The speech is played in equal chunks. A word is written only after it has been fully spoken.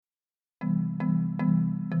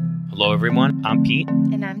Hello, everyone. I'm Pete.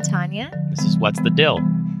 And I'm Tanya. This is What's the Dill?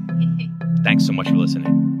 Thanks so much for listening.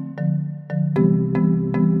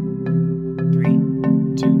 3,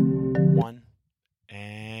 2, 1.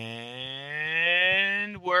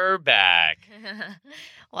 And we're back.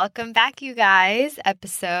 Welcome back, you guys.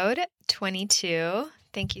 Episode 22.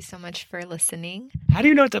 Thank you so much for listening. How do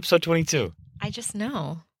you know it's episode 22? I just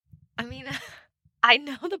know. I mean, I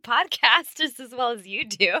know the podcast just as well as you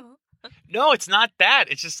do. No, it's not that.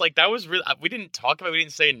 It's just like that was really. We didn't talk about it. We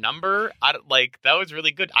didn't say a number. That was really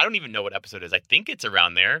good. I don't even know what episode it is. I think it's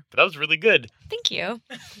around there, but that was really good. Thank you.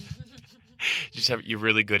 You're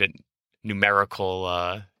really good at numerical.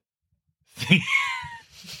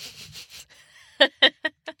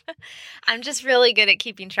 I'm just really good at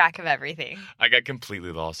keeping track of everything. I got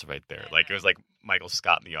completely lost right there. Like it was like Michael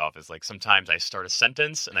Scott in The Office. Like sometimes I start a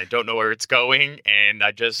sentence and I don't know where it's going, and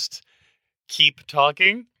I just keep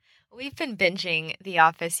talking. We've been binging The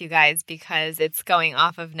Office, you guys, because it's going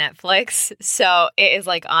off of Netflix. So it is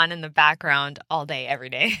like on in the background all day, every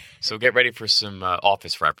day. So get ready for some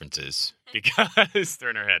Office references because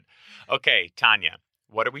they're in our head. Okay, Tanya,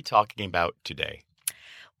 what are we talking about today?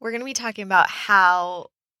 We're going to be talking about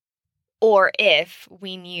how or if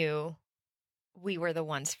we knew we were the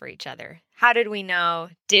ones for each other. How did we know?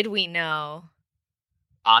 Did we know?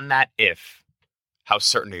 On that if, how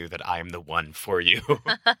certain are you that I am the one for you?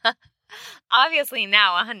 Obviously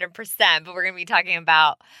now 100%, but we're going to be talking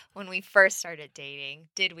about when we first started dating.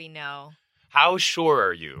 Did we know? How sure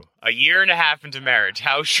are you? A year and a half into marriage,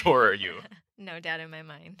 how sure are you? No doubt in my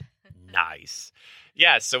mind. Nice.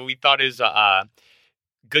 Yeah, so we thought it was a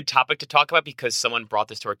good topic to talk about because someone brought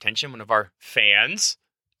this to our attention. One of our fans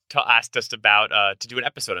asked us about to do an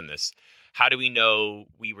episode on this. How do we know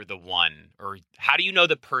we were the one? Or how do you know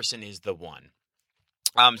the person is the one?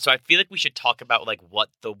 So I feel like we should talk about like what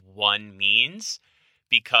the one means,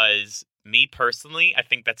 because me personally, I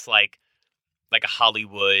think that's like a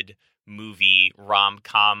Hollywood movie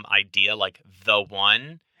rom-com idea, like the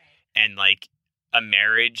one. And like a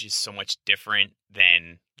marriage is so much different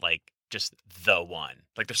than like just the one.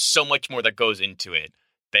 Like there's so much more that goes into it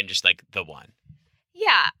than just like the one.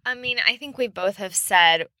 Yeah, I mean, I think we both have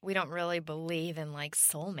said we don't really believe in like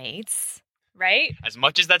soulmates, right? As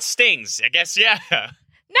much as that stings, I guess, yeah.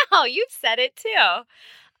 No, you've said it too.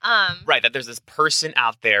 Right, that there's this person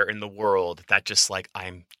out there in the world that just like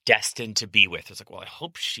I'm destined to be with. It's like, well, I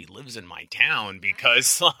hope she lives in my town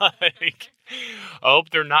because like I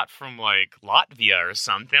hope they're not from like Latvia or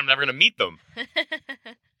something. I'm never gonna meet them.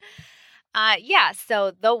 Yeah,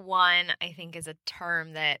 so the one I think is a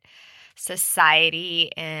term that society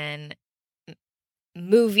and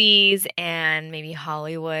movies and maybe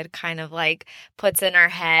Hollywood kind of like puts in our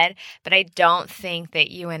head, but I don't think that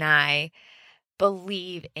you and I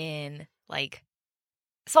believe in like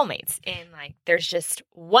soulmates, in like there's just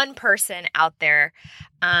one person out there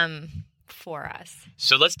for us.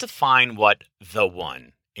 So let's define what the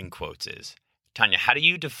one in quotes is. Tanya, how do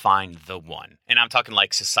you define the one? And I'm talking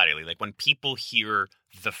like societally, like when people hear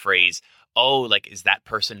the phrase, oh, like is that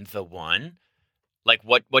person the one? Like,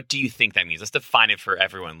 what do you think that means? Let's define it for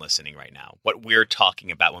everyone listening right now. What we're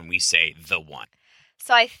talking about when we say the one.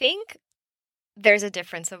 So I think there's a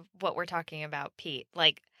difference of what we're talking about, Pete.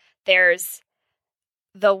 Like, there's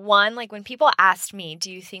the one, like when people asked me,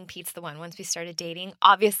 do you think Pete's the one? Once we started dating,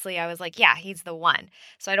 obviously I was like, yeah, he's the one.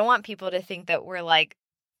 So I don't want people to think that we're like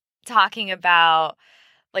talking about,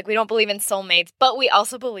 like we don't believe in soulmates, but we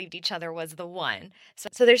also believed each other was the one.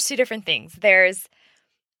 So there's two different things. There's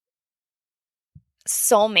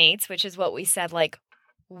soulmates, which is what we said, like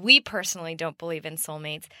we personally don't believe in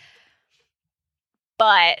soulmates,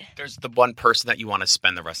 but there's the one person that you want to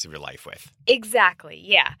spend the rest of your life with. Exactly,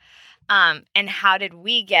 yeah. And how did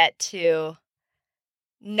we get to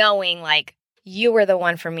knowing like you were the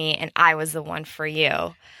one for me and I was the one for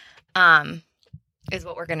you, is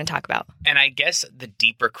what we're going to talk about. And I guess the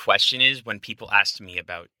deeper question is when people asked me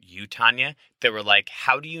about you, Tanya, they were like,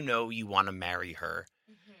 how do you know you want to marry her?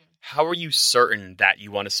 How are you certain that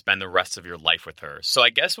you want to spend the rest of your life with her? So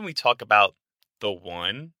I guess when we talk about the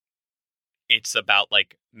one, it's about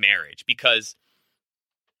like marriage, because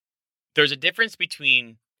there's a difference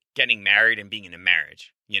between getting married and being in a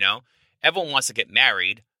marriage. You know, everyone wants to get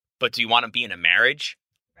married, but do you want to be in a marriage?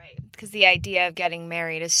 Right. Because the idea of getting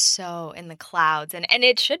married is so in the clouds, and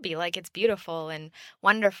it should be like it's beautiful and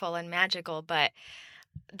wonderful and magical. But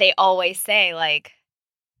they always say like,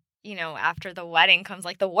 you know, after the wedding comes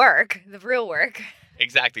like the work, the real work.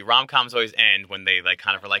 Exactly. Rom-coms always end when they like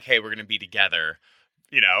kind of are like, hey, we're going to be together,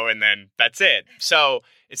 you know, and then that's it. So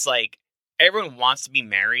it's like everyone wants to be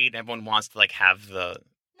married. Everyone wants to like have the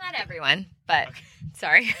Not everyone, but Okay.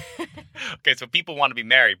 sorry. Okay, so people want to be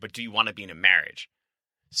married, but do you want to be in a marriage?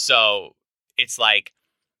 So it's like,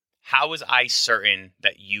 how was I certain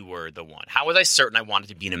that you were the one? How was I certain I wanted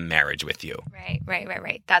to be in a marriage with you?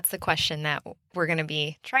 Right. That's the question that we're going to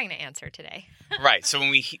be trying to answer today. Right. So when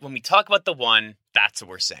we talk about the one, that's what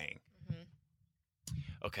we're saying.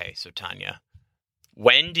 Mm-hmm. Okay, so Tanya,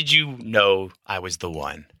 when did you know I was the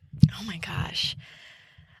one? Oh my gosh.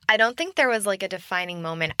 I don't think there was like a defining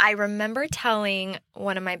moment. I remember telling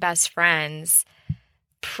one of my best friends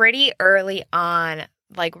pretty early on,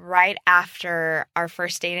 like right after our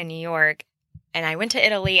first date in New York, and I went to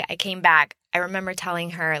Italy, I came back. I remember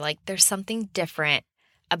telling her, like, there's something different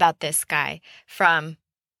about this guy from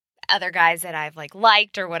other guys that I've like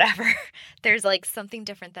liked or whatever. There's like something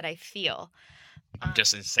different that I feel. I'm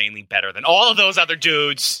just insanely better than all of those other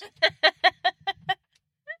dudes.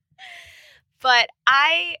 But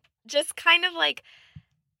I just kind of like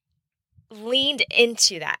leaned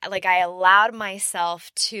into that. Like I allowed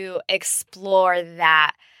myself to explore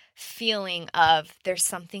that feeling of there's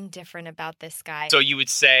something different about this guy. So you would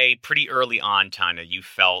say pretty early on, Tanya, you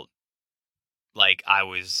felt like I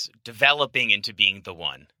was developing into being the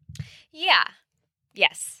one. Yeah.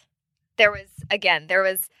 Yes. I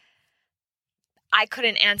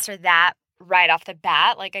couldn't answer that right off the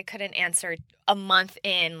bat. Like I couldn't answer a month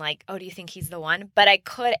in like, oh, do you think he's the one? But I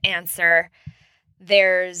could answer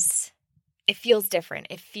it feels different.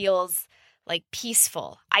 It feels like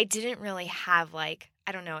peaceful. I didn't really have like,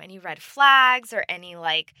 I don't know, any red flags or any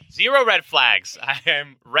like 0 red flags. I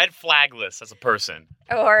am red flagless as a person.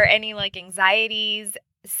 or any like anxieties.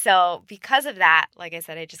 So because of that, like I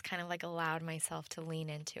said, I just kind of like allowed myself to lean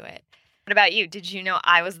into it. What about you? Did you know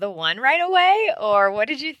I was the one right away, or what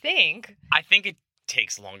did you think? I think it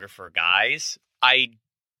takes longer for guys. I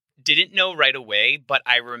didn't know right away, but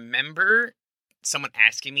I remember someone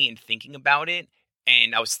asking me and thinking about it,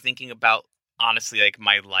 and I was thinking about, honestly, like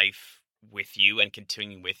my life with you and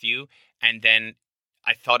continuing with you, and then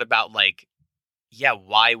I thought about, like, yeah,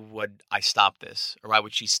 why would I stop this? Or why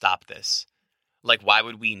would she stop this? Like, why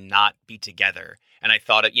would we not be together? And I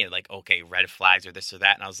thought, like, okay, red flags or this or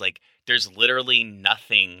that. And I was like, there's literally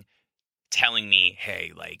nothing telling me,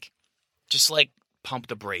 hey, like, just, like, pump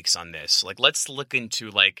the brakes on this. Like, let's look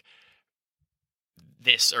into, like,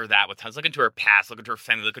 this or that with her. Let's look into her past, look into her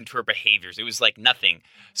family, look into her behaviors. It was, like, nothing.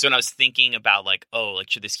 So when I was thinking about, like, oh, like,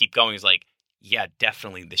 should this keep going? It was like, yeah,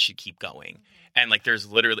 definitely this should keep going. And, like,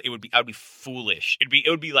 there's literally, I would be foolish. It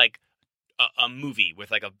would be like a movie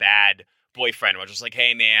with, like, a bad boyfriend where just like,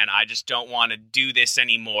 hey man, I just don't want to do this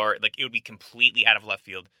anymore. Like it would be completely out of left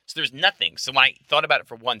field. So there's nothing. So when I thought about it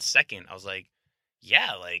for 1 second, I was like,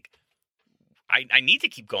 yeah, like I need to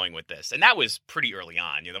keep going with this. And that was pretty early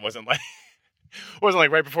on. It wasn't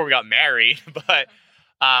like right before we got married, but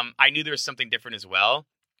I knew there was something different as well.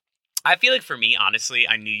 I feel like for me, honestly,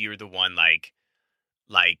 I knew you were the one like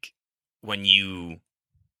when you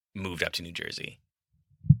moved up to New Jersey.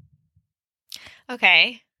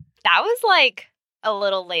 Okay. That was like a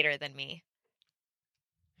little later than me.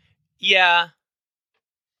 Yeah.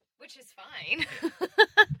 Which is fine.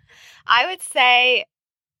 I would say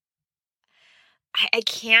I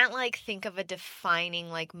can't like think of a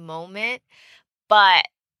defining like moment, but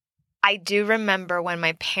I do remember when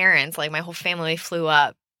my parents, like my whole family flew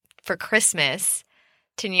up for Christmas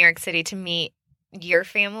to New York City to meet your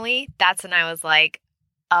family. That's when I was like,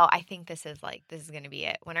 oh, I think this is going to be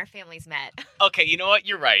it. When our families met. Okay, you know what?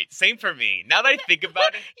 You're right. Same for me. Now that I think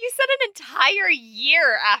about it. You said an entire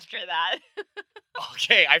year after that.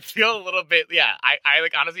 Okay, I feel a little bit, yeah. I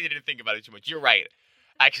like honestly didn't think about it too much. You're right.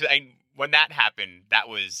 Actually, when that happened,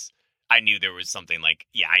 I knew there was something like,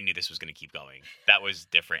 yeah, I knew this was going to keep going. That was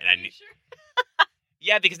different. And I knew, sure?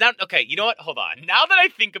 Yeah, because now, okay, you know what? Hold on. Now that I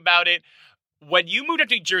think about it, when you moved up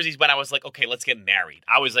to New Jersey is when I was like, okay, let's get married.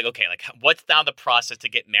 I was like, okay, like what's now the process to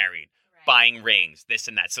get married? Right. Buying rings, this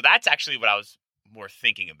and that. So that's actually what I was more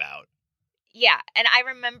thinking about. Yeah, and I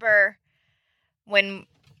remember when,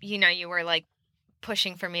 you were like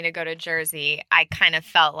pushing for me to go to Jersey, I kind of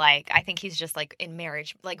felt like, I think he's just like in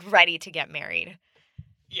marriage, like ready to get married.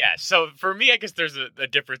 Yeah, so for me, I guess there's a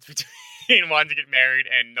difference between wanting to get married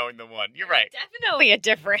and knowing the one. You're right. Definitely a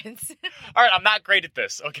difference. All right, I'm not great at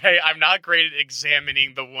this, okay? I'm not great at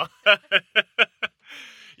examining the one.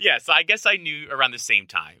 Yeah, so I guess I knew around the same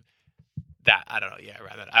time that, I don't know, yeah,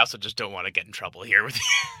 around that. I also just don't want to get in trouble here with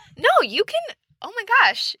you. No, you can, oh my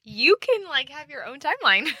gosh, you can like have your own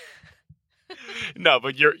timeline. No,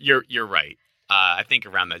 but you're right. I think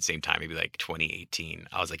around that same time, maybe like 2018,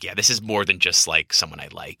 I was like, yeah, this is more than just like someone I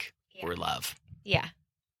like or love. Yeah.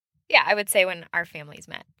 Yeah, I would say when our families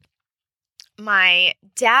met. My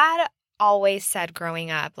dad always said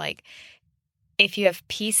growing up, like, if you have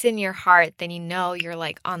peace in your heart, then you know you're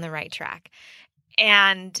like on the right track.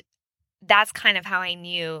 And that's kind of how I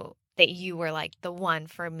knew that you were like the one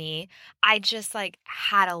for me. I just like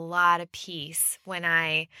had a lot of peace when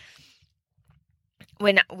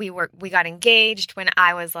we got engaged, when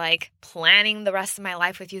I was like planning the rest of my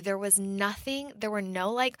life with you. There was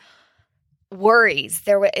no like worries.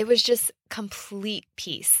 It was just complete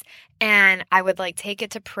peace. And I would like take it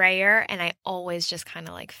to prayer, and I always just kind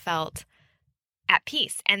of like felt at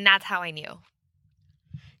peace. And that's how I knew.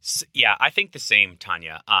 Yeah, I think the same,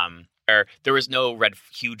 Tanya. There was no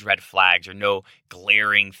huge red flags or no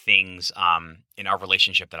glaring things in our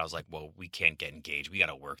relationship that I was like, well, we can't get engaged. We got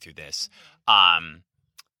to work through this. I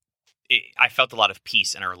felt a lot of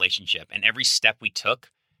peace in our relationship. And every step we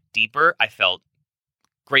took deeper, I felt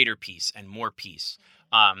greater peace and more peace.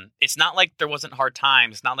 It's not like there wasn't hard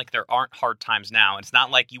times. It's not like there aren't hard times now. It's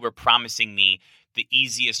not like you were promising me the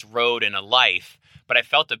easiest road in a life, but I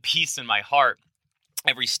felt a peace in my heart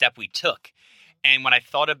every step we took. And when I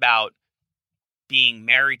thought about being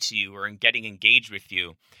married to you or getting engaged with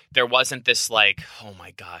you, there wasn't this like, oh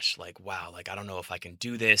my gosh, like, wow, like, I don't know if I can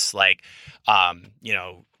do this. Like,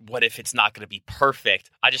 what if it's not going to be perfect?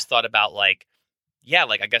 I just thought about like, yeah,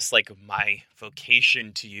 like, I guess like my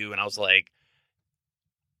vocation to you. And I was like,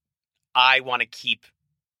 I want to keep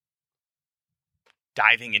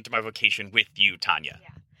diving into my vocation with you, Tanya.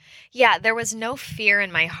 Yeah, there was no fear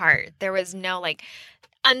in my heart. There was no like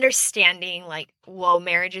understanding like, whoa,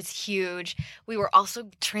 marriage is huge. We were also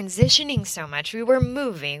transitioning so much. We were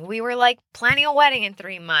moving. We were like planning a wedding in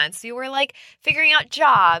 3 months. We were like figuring out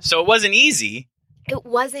jobs. So it wasn't easy. It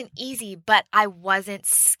wasn't easy, but I wasn't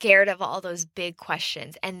scared of all those big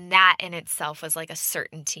questions. And that in itself was like a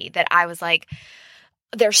certainty that I was like,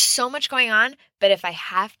 there's so much going on, but if I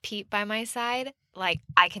have Pete by my side, like,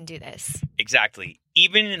 I can do this. Exactly.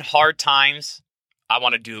 Even in hard times, I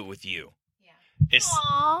want to do it with you. Yeah.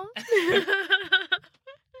 Aww.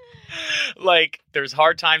 Like, there's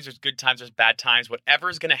hard times, there's good times, there's bad times.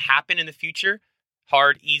 Whatever's going to happen in the future,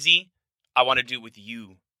 hard, easy, I want to do it with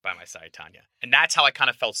you by my side, Tanya. And that's how I kind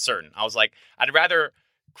of felt certain. I was like, I'd rather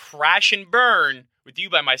crash and burn with you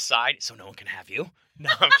by my side so no one can have you. No,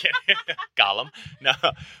 I'm kidding. Gollum. No,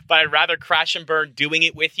 but I'd rather crash and burn doing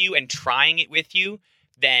it with you and trying it with you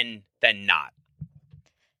than not.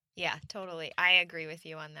 Yeah, totally. I agree with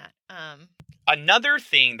you on that. Another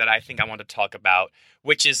thing that I think I want to talk about,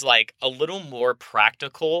 which is like a little more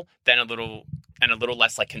practical than a little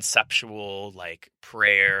less like conceptual, like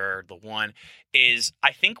prayer, the one, is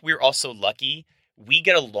I think we're also lucky we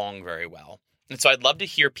get along very well. And so I'd love to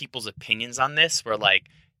hear people's opinions on this. Where like,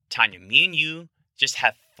 Tanya, me and you just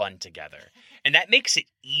have fun together. And that makes it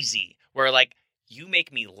easy. Where like, you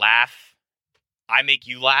make me laugh, I make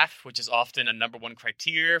you laugh, which is often a number one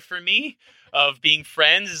criteria for me of being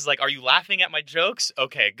friends is like, are you laughing at my jokes?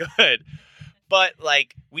 Okay, good. But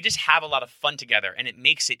like, we just have a lot of fun together and it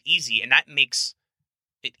makes it easy. And that makes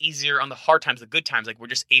it easier on the hard times, the good times. Like, we're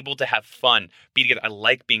just able to have fun, be together. I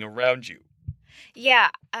like being around you. Yeah.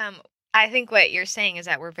 I think what you're saying is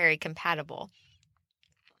that we're very compatible.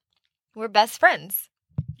 We're best friends.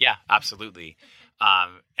 Yeah, absolutely.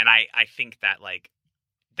 And I think that like,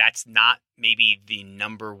 that's not maybe the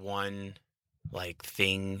number one like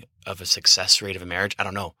thing of a success rate of a marriage. I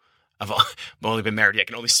don't know. I've only been married. I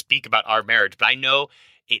can only speak about our marriage, but I know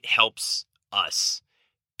it helps us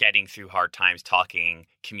getting through hard times, talking,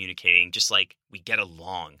 communicating, just like we get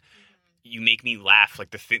along. You make me laugh,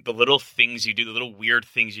 like the little things you do, the little weird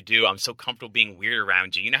things you do. I'm so comfortable being weird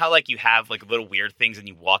around you. You know how like you have like little weird things and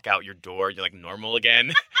you walk out your door, you're like normal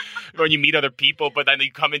again when you meet other people, but then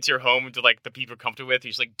you come into your home to like the people you're comfortable with,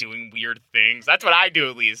 you're just like doing weird things. That's what I do,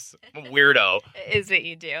 at least. I'm a weirdo. Is what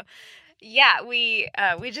you do. Yeah, we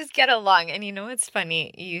just get along. And you know what's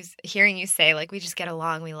funny? Hearing you say like we just get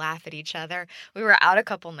along, we laugh at each other. We were out a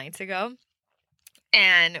couple nights ago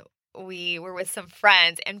and we were with some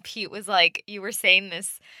friends and Pete was like, you were saying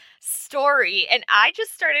this story and I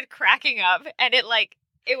just started cracking up and it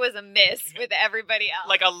was a miss with everybody else.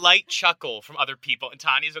 Like a light chuckle from other people. And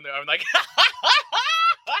Tanya's in there. I'm like,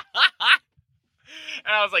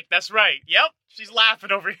 and I was like, that's right. Yep. She's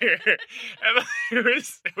laughing over here. And it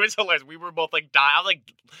was hilarious. We were both like dying. I was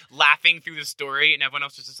like laughing through the story and everyone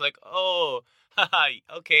else was just like, oh,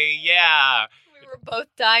 okay, yeah. We were both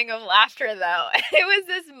dying of laughter, though. It was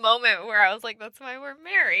this moment where I was like, that's why we're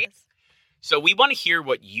married. So we want to hear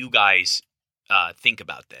what you guys think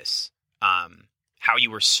about this. How you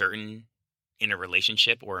were certain in a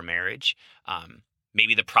relationship or a marriage.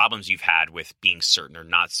 Maybe the problems you've had with being certain or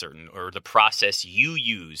not certain, or the process you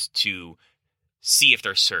use to see if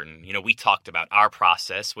they're certain. We talked about our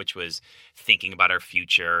process, which was thinking about our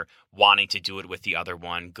future, wanting to do it with the other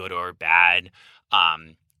one, good or bad,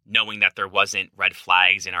 knowing that there wasn't red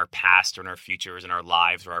flags in our past or in our futures, in our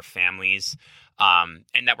lives or our families,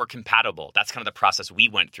 and that we're compatible. That's kind of the process we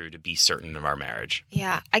went through to be certain of our marriage.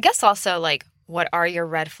 Yeah. I guess also like, what are your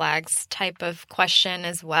red flags type of question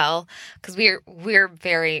as well? Because we're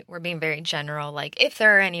being very general, like if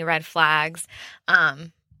there are any red flags.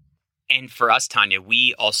 And for us, Tanya,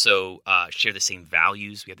 we also share the same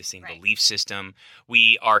values. We have the same belief system.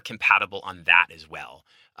 We are compatible on that as well.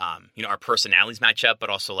 Our personalities match up, but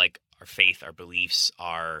also like our faith, our beliefs,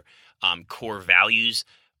 our core values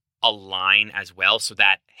align as well. So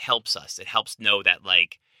that helps us. It helps know that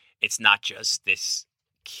like it's not just this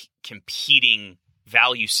competing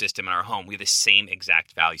value system in our home. We have the same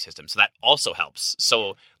exact value system. So that also helps.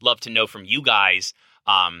 So love to know from you guys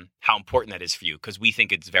how important that is for you, because we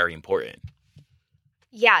think it's very important.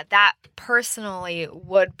 Yeah, that personally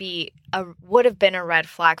would have been a red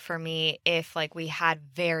flag for me if like we had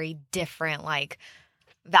very different like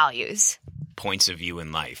values, points of view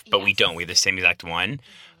in life, but we don't. We have the same exact one.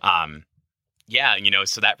 So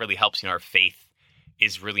that really helps. Our faith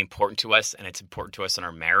is really important to us, and it's important to us in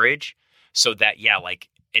our marriage. So that, like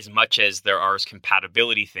as much as there are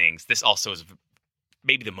compatibility things, this also is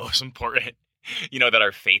maybe the most important. That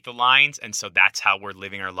our faith aligns. And so that's how we're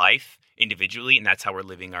living our life individually. And that's how we're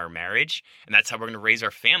living our marriage. And that's how we're going to raise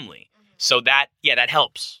our family. Mm-hmm. So that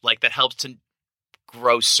helps. Like that helps to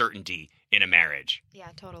grow certainty in a marriage. Yeah,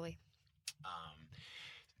 totally.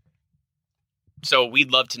 So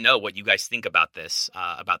we'd love to know what you guys think about this,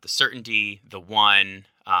 about the certainty, the one.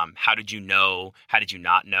 How did you know? How did you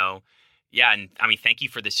not know? Yeah. And I mean, thank you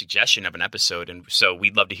for the suggestion of an episode. And so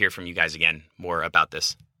we'd love to hear from you guys again more about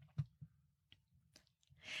this.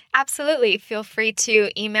 Absolutely. Feel free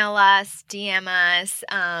to email us, DM us,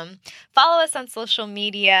 follow us on social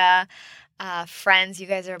media. Friends, you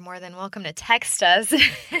guys are more than welcome to text us.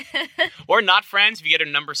 Or not friends. If you get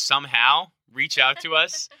a number somehow, reach out to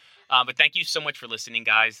us. But thank you so much for listening,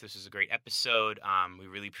 guys. This was a great episode. We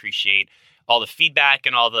really appreciate all the feedback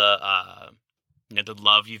and all the the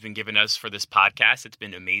love you've been giving us for this podcast. It's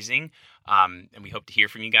been amazing. And we hope to hear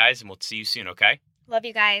from you guys, and we'll see you soon, okay? Love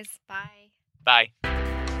you guys. Bye. Bye.